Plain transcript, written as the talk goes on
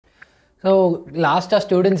So last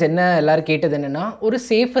students என்ன எல்லாரும் கேட்டது என்னன்னா ஒரு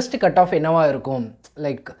சேஃபஸ்ட் கட் ஆஃப் என்னவா இருக்கும்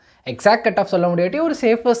லைக் எக்ஸாக்ட் கட் ஆஃப் சொல்ல முடியாட்டி ஒரு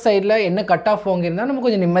சேஃபஸ்ட் சைடில் என்ன கட் ஆஃப் வாங்கியிருந்தால் நம்ம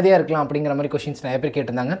கொஞ்சம் நிம்மதியாக இருக்கலாம் அப்படிங்கிற மாதிரி கொஷின்ஸ் நிறைய பேர்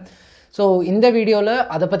கேட்டிருந்தாங்க. ஸோ இந்த வீடியோவில்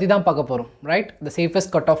அதை பற்றி தான் பார்க்க போகிறோம், right? The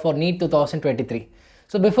safest cut off for NEET 2023.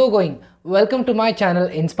 So before going, welcome to my channel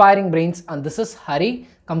Inspiring Brains, and this is Hari,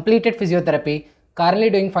 completed physiotherapy,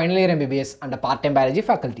 currently doing final year MBBS and a part-time biology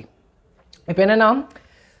faculty. இப்போ என்னென்னா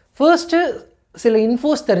first சில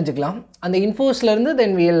infos தெரிஞ்சுக்கலாம். அந்த இன்ஃபோஸ்லேருந்து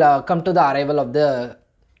தென் wheel come to the arrival of the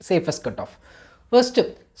safest cut off. First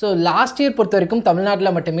so last year பொறுத்த வரைக்கும்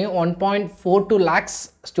தமிழ்நாட்டில் மட்டுமே 1.42 lakhs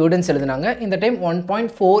students எழுதினாங்க. இந்த டைம்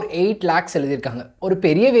 1.48 lakhs எழுதியிருக்காங்க. ஒரு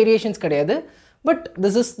பெரிய வேரியேஷன்ஸ் கிடையாது, but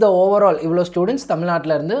this is the overall இவ்வளோ ஸ்டூடெண்ட்ஸ்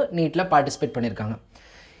தமிழ்நாட்டில் இருந்து நீட்டில் பார்ட்டிசிபேட் பண்ணியிருக்காங்க.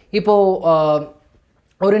 இப்போது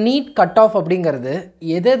ஒரு நீட் கட் ஆஃப் அப்படிங்கிறது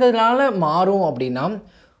எதனால் மாறும் அப்படின்னா,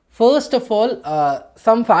 first of all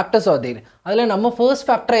some factors R தேர். அதில் நம்ம ஃபர்ஸ்ட்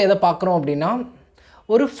ஃபேக்டரை எதை பார்க்குறோம் அப்படின்னா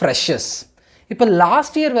ஒரு ஃப்ரெஷர்ஸ். இப்போ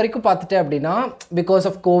லாஸ்ட் இயர் வரைக்கும் பார்த்துட்டு அப்படின்னா பிகாஸ்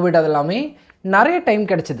ஆஃப் கோவிட் அதெல்லாமே நிறைய டைம்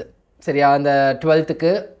கிடச்சிது, சரியா? அந்த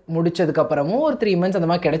 12th முடித்ததுக்கப்புறமும் ஒரு 3 months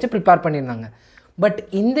அந்த மாதிரி கிடச்சி ப்ரிப்பேர் பண்ணியிருந்தாங்க. பட்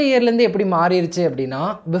இந்த இயர்லேருந்து எப்படி மாறிடுச்சு அப்படின்னா,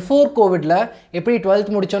 பிஃபோர் கோவிடில் எப்படி 12th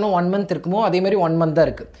முடித்தோன்னோ 1 month இருக்குமோ அதே மாதிரி 1 month தான்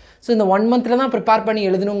இருக்குது. ஸோ இந்த 1 monthல தான் ப்ரிப்பேர் பண்ணி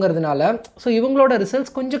எழுதணுங்கிறதுனால ஸோ இவங்களோட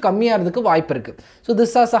ரிசல்ட்ஸ் கொஞ்சம் கம்மியாகிறதுக்கு வாய்ப்பு இருக்குது. So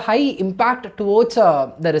this has a high impact towards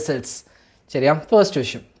the results, சரியா? ஃபர்ஸ்ட்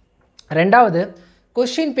விஷயம். ரெண்டாவது,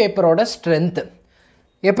 கொஷின் பேப்பரோட ஸ்ட்ரென்த்து.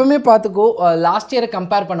 எப்போவுமே பார்த்துக்கோ, லாஸ்ட் இயரை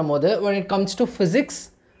கம்பேர் பண்ணும்போது when it comes to physics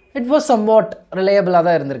it was somewhat ரிலையபிளாக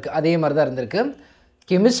தான் இருந்திருக்கு, அதே மாதிரி தான் இருந்திருக்கு.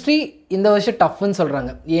 கெமிஸ்ட்ரி இந்த வருஷம் டஃப்னு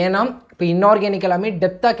சொல்கிறாங்க. ஏன்னா இப்போ இன்ஆர்கானிக் எல்லாமே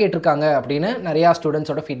டெப்த்தாக கேட்டிருக்காங்க அப்படின்னு நிறையா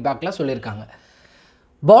ஸ்டூடெண்ட்ஸோட ஃபீட்பேக்கில் சொல்லியிருக்காங்க.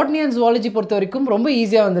 பாட்னி அண்ட் ஜுவாலஜி பொறுத்த வரைக்கும் ரொம்ப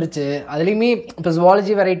ஈஸியாக வந்துருச்சு. அதுலேயுமே இப்போ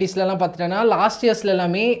ஜுவாலஜி வெரைட்டிஸ்லாம் பார்த்துட்டோன்னா லாஸ்ட் இயர்ஸில்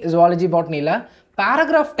எல்லாமே ஜுவாலஜி பாட்னியில்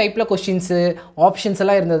பேராகிராஃப் டைப்பில் கொஷின்ஸு ஆப்ஷன்ஸ்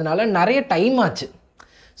எல்லாம் இருந்ததுனால நிறைய டைம் ஆச்சு.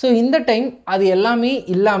 ஸோ இந்த டைம் அது எல்லாமே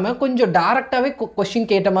இல்லாமல் கொஞ்சம் டேரெக்டாகவே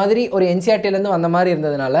கொஷின் கேட்ட மாதிரி ஒரு என்சிஆர்டிலேருந்து வந்த மாதிரி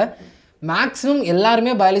இருந்ததுனால மேக்ஸிமம்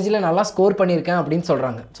எல்லாருமே பயாலஜியில் நல்லா ஸ்கோர் பண்ணியிருக்கேன் அப்படின்னு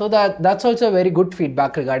சொல்கிறாங்க. So that's also very good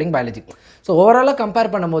feedback regarding biology. So ஓவராலாக கம்பேர்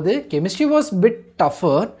பண்ணும்போது chemistry was bit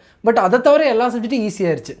tougher, but அதை தவிர எல்லா சப்ஜெக்ட்டும்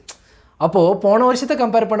ஈஸியாகிடுச்சு. அப்போது போன வருஷத்தை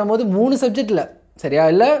கம்பேர் பண்ணும்போது 3 சப்ஜெக்டில், சரியா?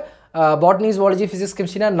 இல்லை பாட்னி ஜுவாலஜி ஃபிசிக்ஸ்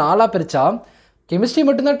கெமிஸ்ட்ரினா 4 பிரித்தா கெமிஸ்ட்ரி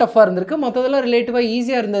மட்டும்தான் டஃப்பாக இருந்திருக்கு. மற்றதெல்லாம் ரிலேட்டிவாக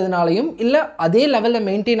ஈஸியாக இருந்ததுனாலையும் இல்லை அதே லெவலில்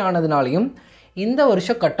மெயின்டைன் ஆனதுனாலையும் இந்த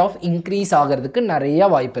வருஷம் கட் ஆஃப் இன்க்ரீஸ் ஆகிறதுக்கு நிறையா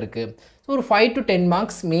வாய்ப்பு இருக்குது. ஸோ ஒரு 5 to 10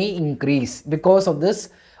 marks May increase because of this.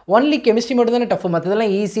 Only chemistry மட்டும் தானே டஃப்,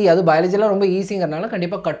 மற்றதெல்லாம் ஈஸி. அது பயாலஜிலாம் ரொம்ப ஈஸிங்கிறனால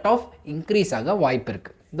கண்டிப்பாக கட் ஆஃப் இன்க்ரீஸ் ஆக வாய்ப்பு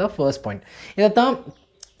இருக்குது. The first point. இதைத்தான்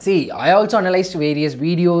I also analyzed various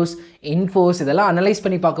videos, infos, இதெல்லாம் அனலைஸ்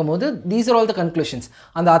பண்ணி பார்க்கும்போது these are all the conclusions.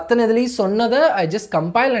 அந்த அத்தனை இதுலேயும் சொன்னதை I just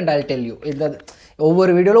compile and I'll tell you. இது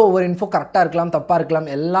ஒவ்வொரு வீடியோவில் ஒவ்வொரு இன்ஃபோ கரெக்டாக இருக்கலாம், தப்பாக இருக்கலாம்,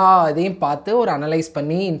 எல்லா இதையும் பார்த்து ஒரு அனலைஸ்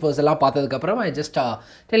பண்ணி இன்ஃபோஸ் எல்லாம் பார்த்ததுக்கப்புறம் I just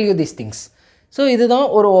tell you these things. So இதுதான்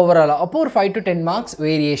ஒரு ஓவராலாக. அப்போது ஒரு 5 to 10 marks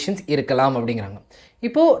வேரியேஷன்ஸ் இருக்கலாம் அப்படிங்கிறாங்க.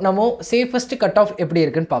 இப்போது நம்ம சேஃபஸ்ட் கட் ஆஃப் எப்படி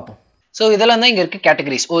இருக்குன்னு பார்ப்போம். ஸோ இதெல்லாம் தான் இங்கே இருக்குது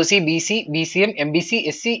கேட்டகரிஸ்: ஓசி, PC, BCM, MBC,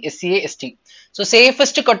 SC, SCA, ST. So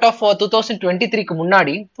safest cut off 2023க்கு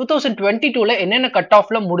முன்னாடி 2022ல் என்னென்ன கட்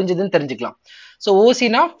ஆஃப்ல முடிஞ்சதுன்னு தெரிஞ்சுக்கலாம். So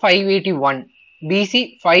ஓசினா 581, PC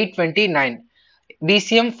 529,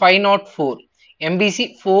 BCM 504, MBC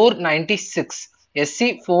 496, SC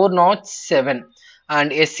 407,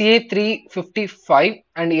 and SCA 355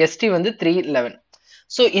 and ST வந்து 311.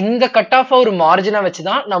 ஸோ இந்த கட் ஆஃபை ஒரு மார்ஜினாக வச்சு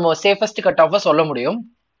தான் நம்ம சேஃபஸ்ட் கட் ஆஃபை சொல்ல முடியும்.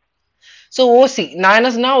 ஸோ ஓசி நான்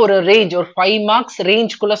என்னன்னா ஒரு ரேஞ்ச், ஒரு 5 marks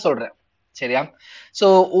ரேஞ்சுக்குள்ளே சொல்கிறேன், சரியா? ஸோ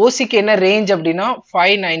ஓசிக்கு என்ன ரேஞ்ச் அப்படின்னா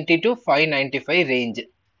 590 to 595 ரேஞ்சு,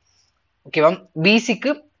 ஓகேவா?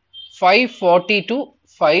 பிசிக்கு 540 to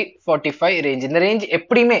 545 ரேஞ்ச். இந்த ரேஞ்ச்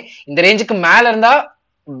எப்படியுமே இந்த ரேஞ்சுக்கு மேலே இருந்தால்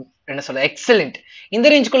என்ன சொல்ல எக்ஸலண்ட். இந்த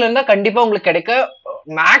ரேஞ்சுக்குள்ள இருந்தால் கண்டிப்பாக உங்களுக்கு கிடைக்க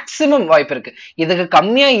மேக்ஸிமம் வாய்ப்பு இருக்கு. இதுக்கு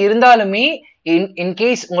கம்மியாக இருந்தாலுமே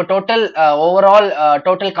இன்கேஸ் உங்கள் டோட்டல் ஓவரால்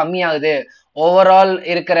டோட்டல் கம்மியாகுது, ஓவரால்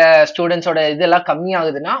இருக்கிற ஸ்டூடெண்ட்ஸோட இதெல்லாம்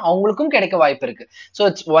கம்மியாகுதுன்னா அவங்களுக்கும் கிடைக்க வாய்ப்பு இருக்கு. So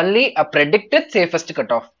it's only a predicted safest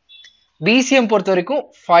cut off. BCM பொறுத்த வரைக்கும்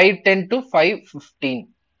 510 to 515,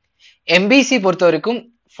 எம்பிசி பொறுத்த வரைக்கும்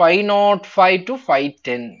 505 to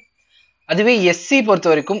 510, அதுவே எஸ்சி பொறுத்த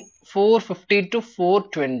வரைக்கும் 450 to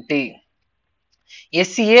 420,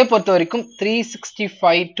 எஸ்சிஏ பொறுத்த வரைக்கும்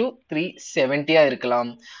 365 to 370 இருக்கலாம்,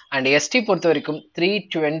 அண்ட் எஸ்டி பொறுத்த வரைக்கும்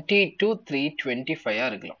 320 to 325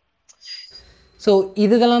 இருக்கலாம். ஸோ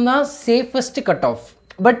இதெல்லாம் தான் சேஃபஸ்ட் கட் ஆஃப்.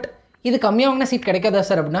 பட் இது கம்மியாகனா சீட் கிடைக்காதா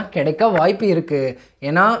சார் அப்படின்னா கிடைக்க வாய்ப்பு இருக்குது.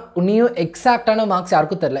 ஏன்னா இன்னும் எக்ஸாக்டான மார்க்ஸ்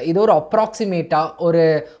யாருக்கும் தெரில. இது ஒரு அப்ராக்சிமேட்டாக ஒரு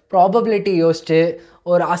ப்ராபபிலிட்டி யோசிச்சு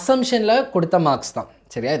ஒரு அசம்ஷனில் கொடுத்த மார்க்ஸ் தான்,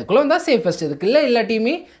 சரியா? இதுக்குள்ளே வந்தால் சேஃபஸ்ட், இதுக்கு இல்லை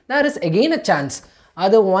இல்லாட்டியுமே there is again a chance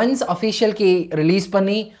அது ஒன்ஸ் அஃபிஷியல் கீ ரிலீஸ்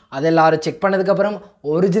பண்ணி அதை எல்லாரும் செக் பண்ணதுக்கப்புறம்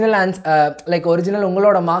ஒரிஜினல் ஒரிஜினல்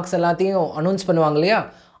உங்களோட மார்க்ஸ் எல்லாத்தையும் அனௌன்ஸ் பண்ணுவாங்க இல்லையா,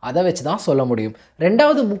 அதை வச்சு தான் சொல்ல முடியும்.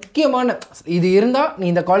 ரெண்டாவது முக்கியமான இது இருந்தால் நீ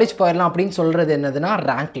இந்த காலேஜ் போயிடலாம் அப்படின்னு சொல்கிறது என்னதுன்னா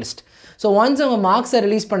ரேங்க் லிஸ்ட். ஸோ ஒன்ஸ் அவங்க மார்க்ஸை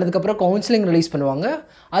ரிலீஸ் பண்ணதுக்கப்புறம் கவுன்சிலிங் ரிலீஸ் பண்ணுவாங்க.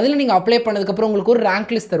 அதில் நீங்கள் அப்ளை பண்ணதுக்கப்புறம் உங்களுக்கு ஒரு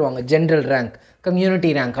ரேங்க் லிஸ்ட் தருவாங்க. ஜென்ரல் ரேங்க்,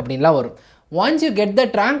 கம்யூனிட்டி ரேங்க் அப்படின்லாம் வரும். Once you get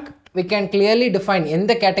that rank we can clearly define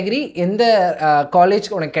எந்த கேட்டகரி எந்த காலேஜ்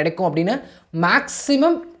உனக்கு கிடைக்கும் அப்படின்னு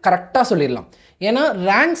மேக்ஸிமம் கரெக்டாக சொல்லிடலாம். ஏன்னா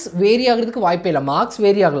ரேங்க்ஸ் வேரி ஆகிறதுக்கு வாய்ப்பே இல்லை. மார்க்ஸ்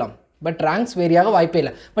வேரி ஆகலாம், பட் ரேங்க்ஸ் வேரியாக வாய்ப்பே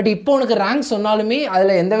இல்லை. பட் இப்போ உனக்கு ரேங்க் சொன்னாலுமே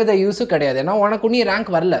அதில் எந்தவித யூஸும் கிடையாது. ஏன்னா உனக்கு ஒன்றும்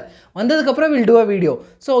ரேங்க் வரல. வந்ததுக்கப்புறம் will do a video.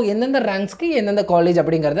 So எந்தெந்த ரேங்க்ஸ்க்கு எந்தெந்த காலேஜ்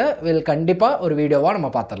அப்படிங்கிறத கண்டிப்பாக ஒரு வீடியோவாக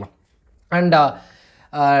நம்ம பார்த்துடலாம். அண்ட்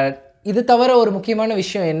இது தவிர ஒரு முக்கியமான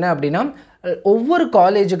விஷயம் என்ன அப்படின்னா, ஒவ்வொரு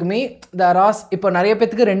காலேஜுக்குமே இப்போ நிறைய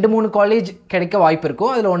பேத்துக்கு 2-3 காலேஜ் கிடைக்க வாய்ப்பு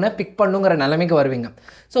இருக்கும். அதில் ஒன்று பிக் பண்ணுங்கிற நிலைமைக்கு வருவீங்க.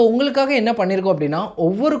 ஸோ உங்களுக்காக என்ன பண்ணியிருக்கோம் அப்படின்னா,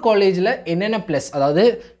 ஒவ்வொரு காலேஜில் என்னென்ன ப்ளஸ், அதாவது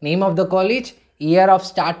name of the college, year of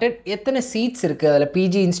started, எத்தனை சீட்ஸ் இருக்குது, அதில்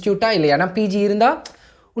பிஜி இன்ஸ்டியூட்டாக இல்லை, ஏன்னா பிஜி இருந்தால்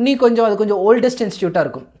இன்னும் அது கொஞ்சம் ஓல்டஸ்ட் இன்ஸ்டியூட்டாக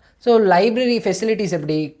இருக்கும். ஸோ லைப்ரரி ஃபெசிலிட்டிஸ்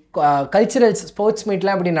எப்படி, கல்ச்சுரல்ஸ் ஸ்போர்ட்ஸ்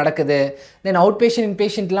மீட்லாம் எப்படி நடக்குது, தென் அவுட் பேஷண்ட்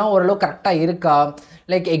இன்பேஷண்ட்லாம் ஓரளவு கரெக்டாக இருக்கா,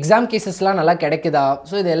 லைக் எக்ஸாம் கேசஸ்லாம் நல்லா கிடைக்குதா.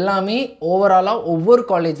 ஸோ இது எல்லாமே ஓவராலாக ஒவ்வொரு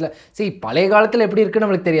காலேஜில் பழைய காலத்தில் எப்படி இருக்குன்னு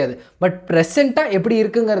நம்மளுக்கு தெரியாது, பட் ப்ரெசென்ட்டாக எப்படி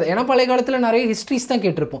இருக்குங்கிறது. ஏன்னா பழைய காலத்தில் நிறைய ஹிஸ்ட்ரிஸ் தான்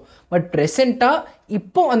கேட்டிருப்போம். பட் ப்ரெசென்ட்டாக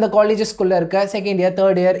இப்போ அந்த காலேஜஸ்க்குள்ளே இருக்க second year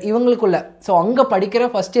third year இவங்களுக்குள்ளே, so அங்கே படிக்கிற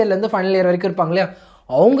ஃபஸ்ட் இயர்லேருந்து ஃபைனல் இயர் வரைக்கும் இருப்பாங்க இல்லையா,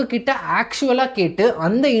 அவங்கக்கிட்ட ஆக்சுவலாக கேட்டு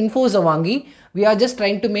அந்த இன்ஃபோஸை வாங்கி we are just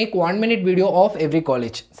trying to make 1 minute video of every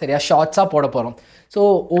college. சரியா, ஷார்ட்ஸாக போட போகிறோம். ஸோ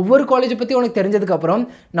ஒவ்வொரு காலேஜை பற்றி உனக்கு தெரிஞ்சதுக்கப்புறம்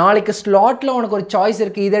நாளைக்கு ஸ்லாட்டில் உனக்கு ஒரு சாய்ஸ்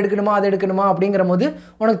இருக்குது, இதை எடுக்கணுமா அதை எடுக்கணுமா அப்படிங்கிற போது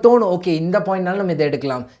உனக்கு தோணும், ஓகே இந்த பாயிண்ட்னாலும் நம்ம இதை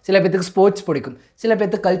எடுக்கலாம். சில பேத்துக்கு ஸ்போர்ட்ஸ் பிடிக்கும், சில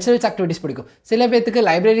பேத்துக்கு கல்ச்சரல்ஸ் ஆக்டிவிட்டிஸ் பிடிக்கும், சில பேத்துக்கு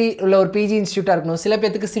லைப்ரரி உள்ள ஒரு பிஜி இன்ஸ்டியூட்டாக இருக்கணும், சில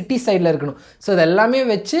பேத்துக்கு சிட்டி சைடில் இருக்கணும். ஸோ இது எல்லாமே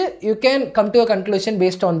வச்சு you can come to a conclusion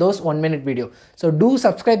based on those 1 minute video. So two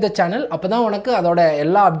subscribe the channel. அப்போ தான் உனக்கு அதோட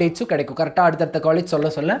எல்லா அப்டேட்ஸும் கிடைக்கும். கரெக்டாக அடுத்தடுத்த காலேஜ்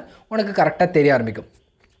சொல்ல உனக்கு கரெக்டாக தெரிய ஆரம்பிக்கும்.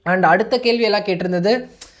 அண்ட் அடுத்த கேள்வி எல்லாம் கேட்டிருந்தது,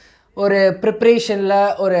 ஒரு ப்ரிப்ரேஷனில்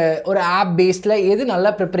ஒரு ஆப் பேஸ்டில் எது நல்ல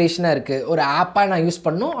ப்ரிப்ரேஷனாக இருக்குது, ஒரு ஆப்பாக நான் யூஸ்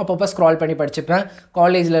பண்ணணும், அப்பப்போ ஸ்க்ரால் பண்ணி படிச்சுப்பேன்,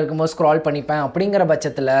 காலேஜில் இருக்கும்போது ஸ்க்ரால் பண்ணிப்பேன் அப்படிங்கிற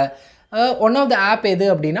பட்சத்தில் ஒன் ஆஃப் த ஆப் எது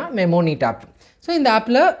அப்படின்னா NEET ஆப். ஸோ இந்த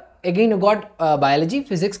ஆப்பில் again you got biology,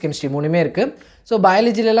 physics, chemistry 3மே இருக்குது. ஸோ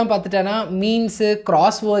பயாலஜிலலாம் பார்த்துட்டேன்னா மீன்ஸு,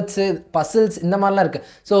 கிராஸ்வேர்ட்ஸு, பசில்ஸ் இந்த மாதிரிலாம் இருக்குது.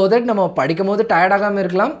 ஸோ தட் நம்ம படிக்கும் போது டயர்டாகாமல்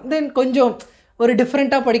இருக்கலாம், தென் கொஞ்சம் ஒரு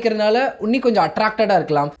டிஃப்ரெண்ட்டாக படிக்கிறதுனால இன்னும் கொஞ்சம் அட்ராக்டடாக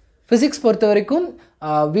இருக்கலாம். ஃபிசிக்ஸ் பொறுத்த வரைக்கும்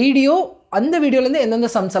வீடியோ, அந்த வீடியோலேருந்து எந்தெந்த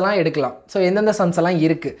சம்ஸ் எல்லாம் எடுக்கலாம், ஸோ எந்தெந்த சம்ஸ் எல்லாம்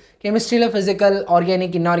இருக்குது. கெமிஸ்ட்ரியில் ஃபிசிக்கல்,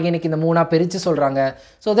 ஆர்கானிக், இன்ஆர்கானிக் இந்த 3ஆக பிரித்து சொல்கிறாங்க.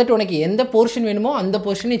 ஸோ தட் உனக்கு எந்த போர்ஷன் வேணுமோ அந்த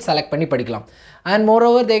போர்ஷன் நீ செலக்ட் பண்ணி படிக்கலாம். And more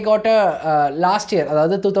over they got last year,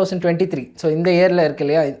 அதாவது 2023, ஸோ இந்த இயரில் இருக்கு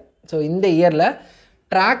இல்லையா, ஸோ இந்த இயரில்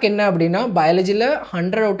ட்ராக் என்ன அப்படின்னா, பயாலஜியில்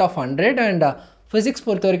 100 out of 100 அண்ட் ஃபிசிக்ஸ்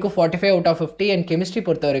பொறுத்த வரைக்கும் 45 out of 50 அண்ட் கெமிஸ்ட்ரி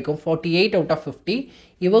பொறுத்த வரைக்கும் 48 out of 50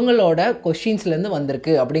 இவங்களோட கொஷின்ஸ்லேருந்து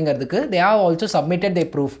வந்திருக்கு அப்படிங்கிறதுக்கு they have also submitted they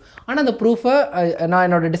proof. ஆனால் அந்த ப்ரூஃபை நான்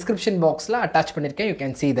என்னோட டிஸ்கிரிப்ஷன் பாக்ஸில் அட்டாச் பண்ணியிருக்கேன், you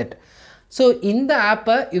can see that. So இந்த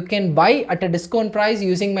ஆப்பை you can buy at a discount price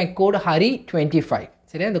using my code HARI25.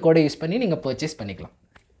 சரியா, இந்த கோடை யூஸ் பண்ணி நீங்கள் பர்ச்சேஸ் பண்ணிக்கலாம்.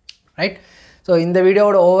 ரைட். ஸோ இந்த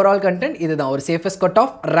வீடியோவோட ஓவரால் கண்டென்ட் இதுதான். ஒரு சேஃபஸ்ட் கட்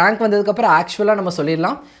ஆஃப் ரேங்க் வந்ததுக்கப்புறம் ஆக்சுவலாக நம்ம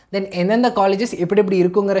சொல்லிடலாம். தென் எந்தெந்த காலேஜஸ் எப்படி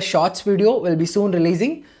இருக்குங்கிற shorts video will be soon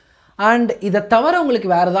releasing. And இதை தவிர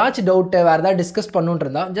உங்களுக்கு வேறு ஏதாச்சும் டவுட்டு, வேறு ஏதாவது டிஸ்கஸ் பண்ணுன்னு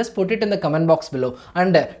இருந்தால் ஜஸ்ட் புட் இட் இந்த கமெண்ட் பாக்ஸ் பிலோ.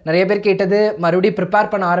 அண்ட் நிறைய பேர் கேட்டது மறுபடியும்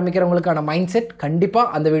ப்ரிப்பேர் பண்ண ஆரம்பிக்கிறவங்களுக்கான மைண்ட் செட்,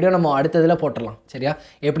 கண்டிப்பாக அந்த வீடியோ நம்ம அடுத்ததில் போட்டுடலாம். சரியா,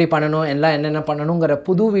 எப்படி பண்ணணும், எல்லாம் என்னென்ன பண்ணணுங்கிற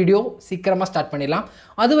புது வீடியோ சீக்கிரமாக ஸ்டார்ட் பண்ணிடலாம்.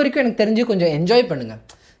 அது வரைக்கும் எனக்கு தெரிஞ்சு கொஞ்சம் என்ஜாய் பண்ணுங்கள்.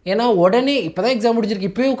 ஏன்னா உடனே இப்போ தான் எக்ஸாம் முடிச்சிருக்கு,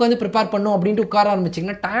 இப்போயே உட்காந்து ப்ரிப்பேர் பண்ணணும் அப்படின்ட்டு உட்கார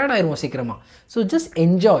ஆரம்பிச்சிங்கன்னா டயர்ட் ஆயிடுவோம் சீக்கிரமாக. So just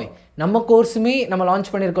enjoy. நம்ம கோர்ஸுமே நம்ம லான்ச்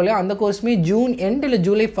பண்ணியிருக்கோம் இல்லையா, அந்த கோர்ஸுமே ஜூன் எண்ட் இல்லை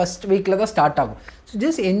ஜூலை ஃபஸ்ட் வீக்கில் தான் ஸ்டார்ட் ஆகும். So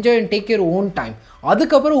just enjoy and take your own time.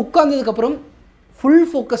 அதுக்கப்புறம் உட்காந்ததுக்கப்புறம் ஃபுல்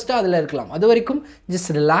ஃபோக்கஸ்டாக அதில் இருக்கலாம். அது வரைக்கும்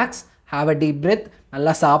just relax, have a deep breadth,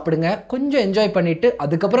 நல்லா சாப்பிடுங்க, கொஞ்சம் என்ஜாய் பண்ணிவிட்டு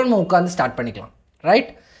அதுக்கப்புறம் நம்ம உட்காந்து ஸ்டார்ட் பண்ணிக்கலாம்.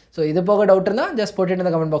 ரைட். ஸோ இது போக டவுட் இருந்தால் ஜஸ்ட் போட்டு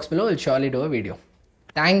இந்த comment box below will surely two a video.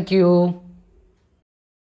 Thank you.